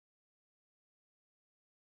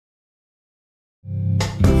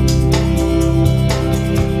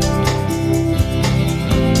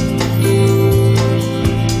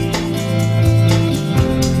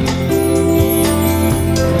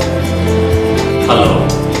Hello,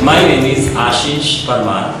 my name is Ashish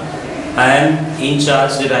Parmar. I am in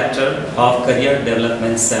charge director of Career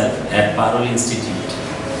Development Cell at Parul Institute.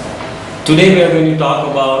 Today we are going to talk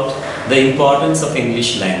about the importance of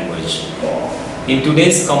English language. In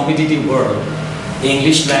today's competitive world,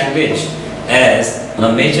 English language as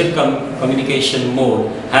a major communication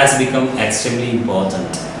mode has become extremely important.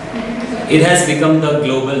 It has become the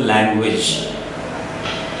global language.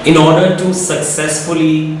 In order to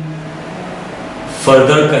successfully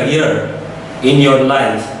further career in your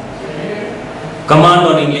life, command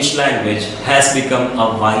on English language has become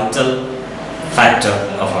a vital factor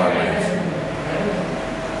of our life.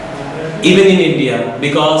 Even in India,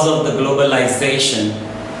 because of the globalization,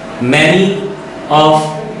 many of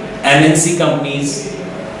MNC companies,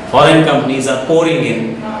 foreign companies are pouring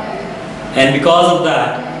in, and because of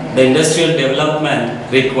that, the industrial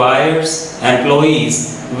development requires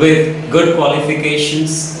employees with good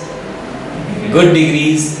qualifications, good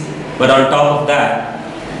degrees, but on top of that,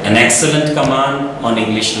 an excellent command on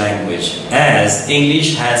English language, as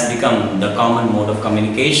English has become the common mode of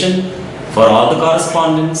communication for all the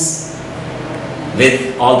correspondence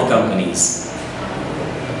with all the companies.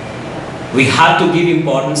 We have to give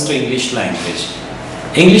importance to English language.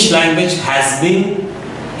 English language has been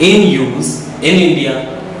in use in India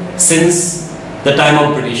since the time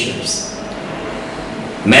of Britishers.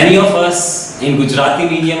 Many of us in Gujarati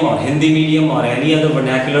medium or Hindi medium or any other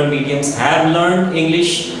vernacular mediums have learned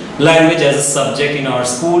English language as a subject in our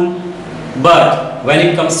school, but when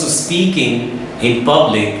it comes to speaking in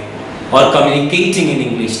public or communicating in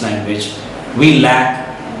English language, we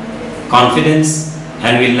lack confidence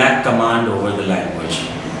and we lack command over the language.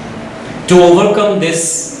 To overcome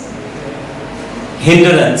this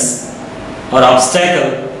hindrance or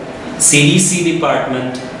obstacle, CDC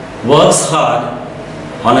department works hard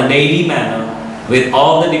on a daily manner with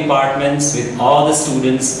all the departments, with all the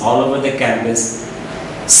students all over the campus,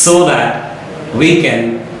 so that we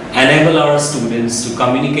can enable our students to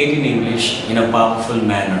communicate in English in a powerful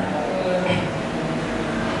manner.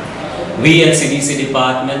 We at CDC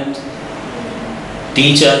department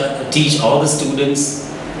teach all the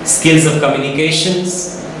students skills of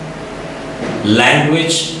communications,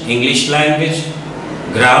 language, English language,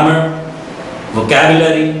 grammar,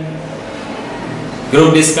 vocabulary,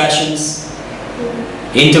 group discussions,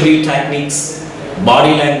 interview techniques,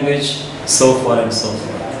 body language, so forth and so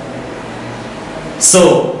forth.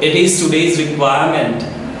 So it is today's requirement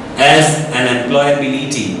as an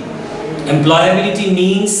employability. Employability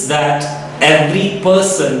means that every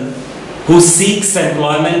person who seeks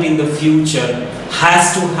employment in the future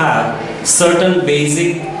has to have certain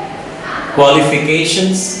basic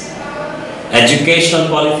qualifications, educational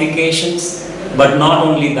qualifications, but not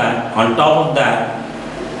only that, on top of that,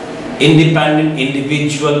 independent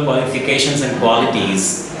individual qualifications and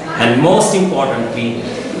qualities, and most importantly,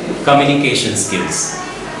 communication skills.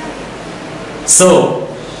 So,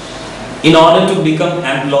 in order to become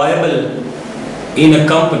employable in a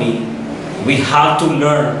company, we have to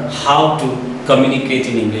learn how to communicate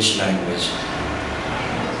in English language.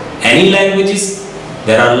 Any languages,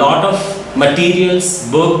 there are a lot of materials,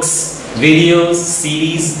 books, videos,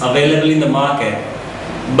 CDs available in the market,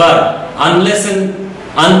 but unless and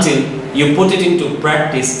until you put it into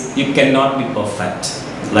practice, you cannot be perfect.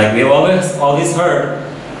 Like we have always heard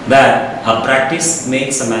that a practice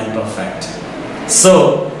makes a man perfect.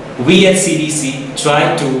 So we at CDC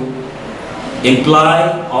try to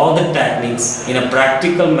imply all the techniques in a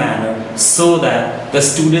practical manner so that the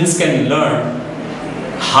students can learn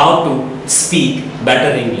how to speak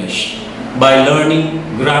better English by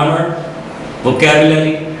learning grammar,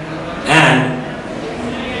 vocabulary,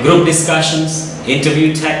 and group discussions,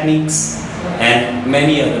 interview techniques, and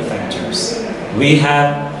many other factors. We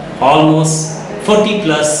have almost 40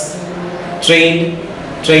 plus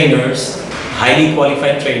trainers, highly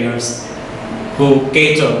qualified trainers who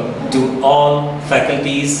cater to all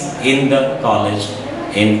faculties in the college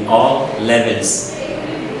in all levels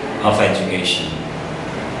of education.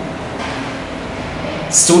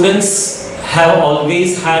 Students have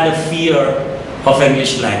always had a fear of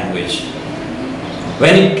English language.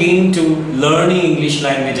 When it came to learning English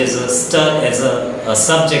language as a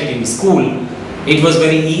subject in school, it was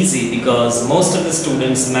very easy because most of the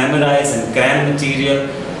students memorize and cram material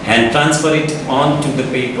and transfer it onto the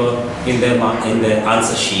paper in their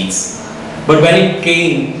answer sheets. But when it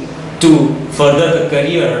came to further the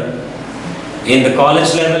career in the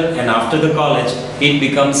college level and after the college, it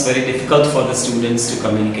becomes very difficult for the students to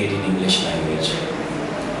communicate in English language.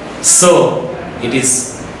 So it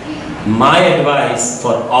is my advice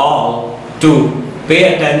for all to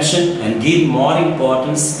pay attention and give more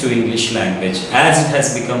importance to English language, as it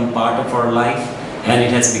has become part of our life and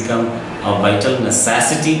it has become a vital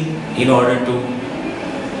necessity in order to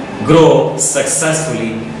grow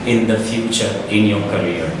successfully in the future in your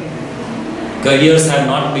career. Careers have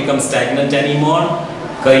not become stagnant anymore.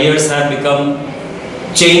 Careers have become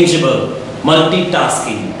changeable,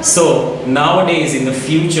 multitasking. So nowadays, in the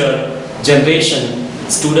future generation,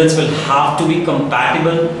 students will have to be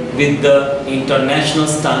compatible with the international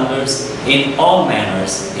standards in all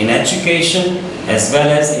manners, in education as well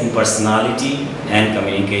as in personality and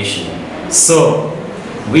communication. So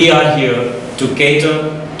we are here to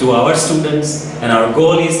cater to our students, and our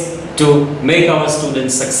goal is to make our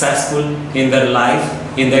students successful in their life,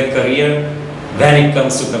 in their career when it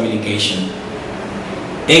comes to communication.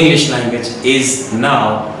 English language is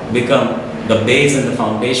now become the base and the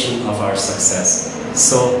foundation of our success.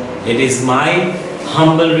 So it is my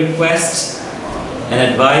humble request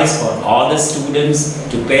and advice for all the students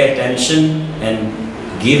to pay attention and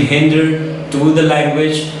give hinder to the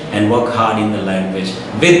language and work hard in the language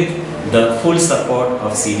with the full support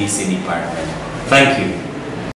of CDC department. Thank you.